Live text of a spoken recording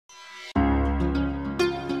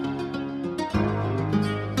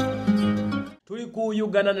ku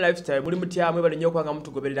Uganda lifestyle muri mutyamu bali nnyo kwanga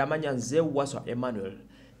mutugoberera amanya nze Waswa Emmanuel.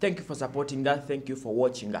 Thank you for supporting us, thank you for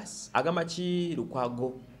watching us. Agamachi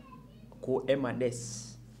Lukwago ku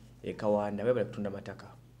Emades ekawanda bebale kutunda mataka.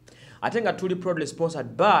 Atenga tuli proudly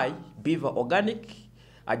sponsored by Beaver Organic,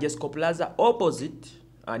 Ajesco Plaza opposite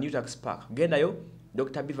New Tax Park. Genda yo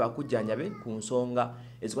Dr. Beaver akujjanjabe ku nsonga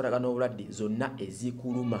ezikotakana obulwadde zonna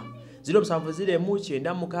ezikuluma.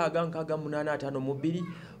 0709965852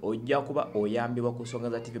 ojja kuba oyambibwa ku nsonga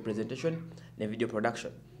za TV presentation ne video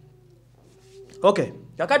production. Okay,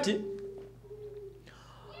 kakati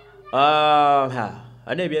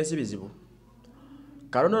ane ebyensi bizibu.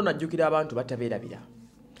 Karono najjukira abantu batabeerabira.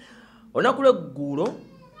 Onakule ggulo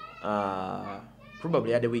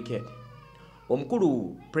probably at the weekend.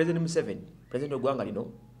 Omukulu President Museveni, President ogwanga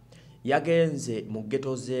lino, yagenze mu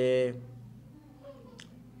ghetto ze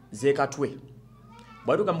katwe.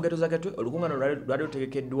 Bwaduka mu ghetto za katwe olukungano lwali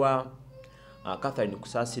lutegekeddwa Catherine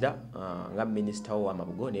Kusasira nga minister wa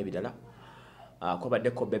Mabugo n'ebirala.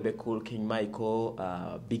 Kobaddeko Bebe Cool, King Michael,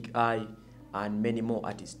 Big Eye and many more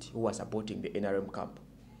artists who are supporting the NRM camp.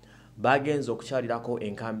 Bagenzo okukyalirako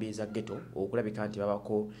enkambi za ghetto okulabika nti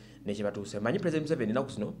babako nekye batuuse. Manyi President Museveni naku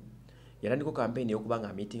zino yatandiko campaign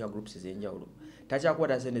y'okubanga meeting groups ez'enjawulo.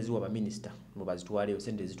 Takyakwata sente ziwa ba minister mu bazitwaleyo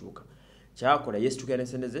sente zituuka. Kyakola yesitukira ne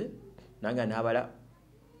sente ze nanga n'abala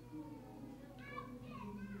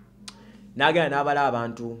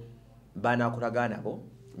abantu banaakolagana nabo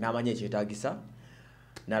n'amanya ekyetaagisa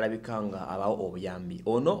n'alabikanga abawo obuyambi.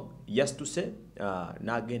 Ono yasituse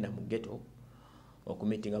n'agenda mu ghetto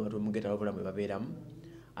okumitinga abantu mu ghetto ababulamu bwe babeeramu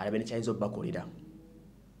alabe ne kyayinza obbakolera.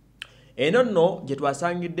 Eno nno gye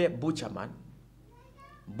twasangidde Buchaman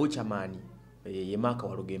ye maaka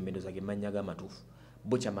wa Lugembe ndoza ge mannya g'amatuufu.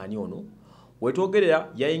 Buchaman ono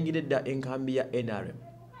wetwogerera yayingidde dda enkambi ya NRM.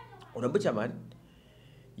 Ono Buchaman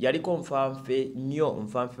yaliko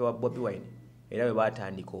nfanfe wa Bobi Wine era we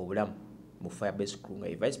baatandika obulamu mu Firebase Crew nga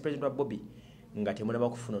vice president wa Bobi nga temunaba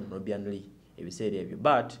kufuna Nobianli ebiseera ebyo,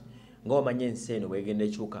 but ng'omanye ensi eno bwegenda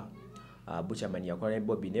ekyuka. Buchaman yakola ne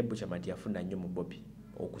Bobi ne Buchaman yafuna nnyo mu Bobi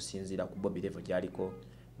okusinziira ku Bobi level gyaliko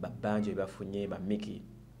babbanjo bafunye ba Mickey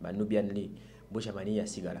ba Nobianli. Buchaman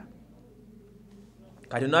yasigala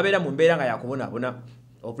kati nabeera mu mbeera nga yakubonaabona.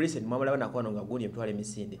 Opolisi mwamala banakwano nga gundi emitwalo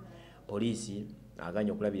emisinde, poliisi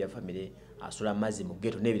aganya okulabira family asula mazzi mu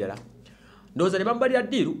ghetto n'ebirala. Ndowooza ne bambalira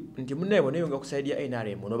ddiiru nti munneebo neyonga kusaidia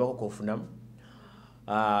NRM n'obako kofunamu.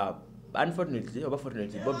 Unfortunately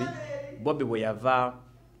Bobi bwe yava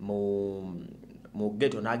mu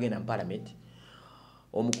ghetto n'agenda mu parliament,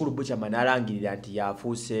 omukulu Buchaman alangirira nti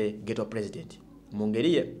yafuuse ghetto president. Mu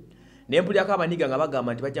ngeri ye nempulirako abaniga nga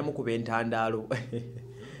bagamba nti bajja mukuba entandaalo.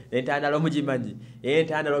 Entandaalo mugimanyi,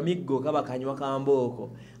 entandaalo miggo kaba kanywa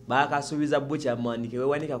kambooko. Bakasuubiza Buchaman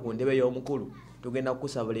kewewanika ku ntebe y'omukulu tugenda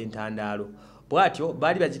kukusabula entandaalo. Bwatyo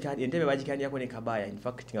baali bagikani entebe bagikaniyako ne Kabaya. In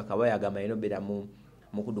fact nga Kabaya agamba eno bera mu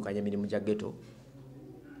kuddukanya emirimu gya ghetto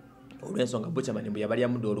olw'ensonga Buchaman bwe yabalya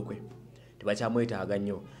mudde olukwe tebakyamwetaaga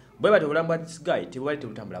nnyo. Bwe bati obulamu bwa this guy tebwali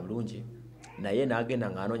tebutambula bulungi, naye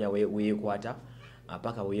n'agenda ng'anoonya weyekwata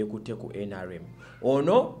paka weyekutte ku NRM.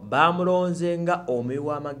 Ono bamulonze nga omuwi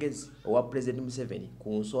w'amagezi owa President Museveni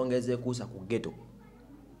ku nsonga ezekuusa ku ghetto.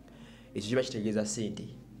 Ekyo kiba kitegeeza ssente.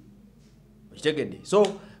 Okitegedde? So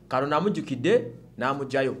kano namujjukidde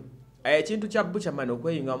n'amugjayo. Ekintu kya Buchaman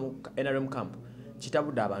okweyinga mu NRM camp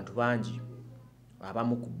kitabudde abantu bangi.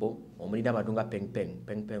 Abamu ku bo omulina abantu nga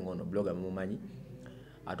Peng ono blogger mumumanyi.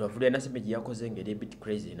 Atwavudde na semeji yakoze ngeri bit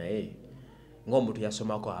crazy naye ng'omuntu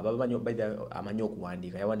yasomako amanyi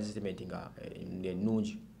okuwandiika yawandiise statement nga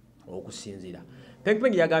ennungi okusinziira.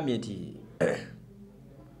 Peng yagambye nti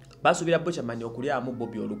basuubira Buchaman okulyamu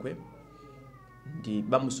Bobi olukwe nti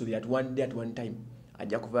bamusuubira at one time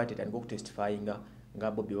ajja kuva atandika okutestifyinga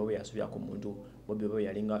nga Bobi bwe yasuubira ku muntu Bobi bwe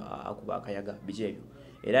yalinga akuba akayaga biki ebyo.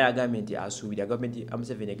 Era yagambye nti asuubira gavumenti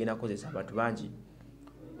Museveni egenda kukozesa abantu bangi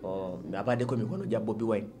abaddeko emikono gya Bobi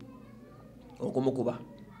Wine okumukuba.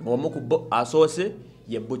 Omukubo asoose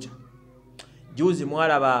ye Bucha. Juzi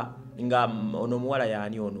mwalaba nga ono muwala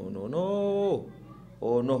yaani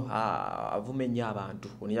ono avumenya abantu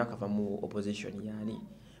ono yakava mu opposition yaani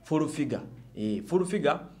full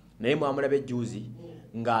figure naye mwamulabe juzi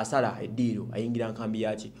nga asala eddiiro ayingira nkambi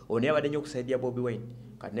yaki. Ono yabadde nnyo okusaidia Bobi Wine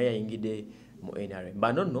kati naye yayingidde mu NRM.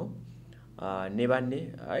 Banono ne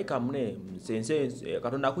banne ayikamune sense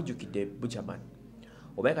Katonda akujjukidde Buchaman.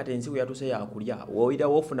 Obaye kati ensi yatuse yakulya woyira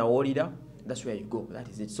wofuna wolira, that's where you go, that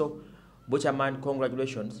is it. So Buchaman,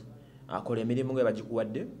 congratulations. Akola emirimu nga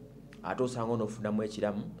bagikuwadde ate osanga onofunamu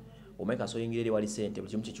ekiramu omeka soyingirire wali sente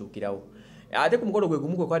buli kimu kikyukirawo. Ate ku mukolo gwe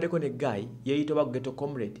gumu kwe kwaddeko ne guy yeyita ba Ghetto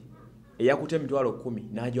comrade eyakutte emitwalo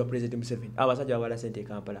 10 n'agiwa President Museveni abasajja babala sente e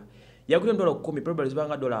Kampala yakutte emitwalo 10 probably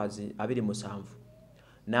zibanga dollars 27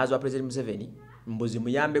 n'aziwa President Museveni mbuzi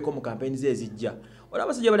muyambeko mu campaign ze ezijja ola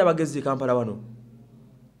abasajja bali bagezi e Kampala wano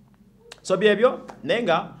so byebyo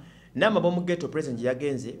nenga n'amabo mu Ghetto President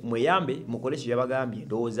yagenze mweyambe mukole kye yabagambye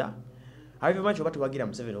ndowooza abivyo macho batu bagira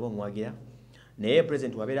Museveni obo mwagira naye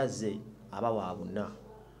President wabeera ze abawa bonna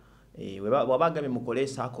wabagambe mukole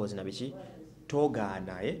circles na biki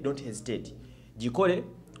togaana don't hesitate jikole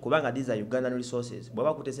kubanga these are Ugandan resources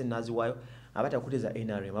bwaba kutese nazi wayo abata kuteza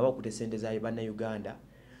NRM baba kutese sente za bana Uganda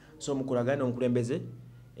so mukulagana onkulembeze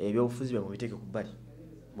ebyobufuzi bwe mubiteke kubali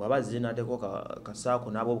bwaba zina ateko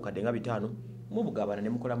kasako nabo bukadenga bitano mubugabana ne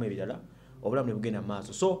mukolamu ebirala obulamu ne bugenda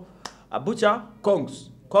maaso so abucha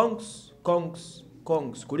kongs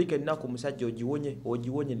kulike nako musajja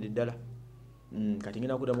ojiwonye ndala kati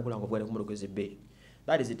ngina kuda mukulango bwale kumulokeze be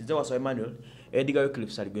that is it zewa so Emmanuel ediga yo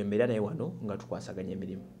clips ali gwembera naye wano nga tukwasaganya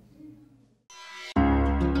emirimu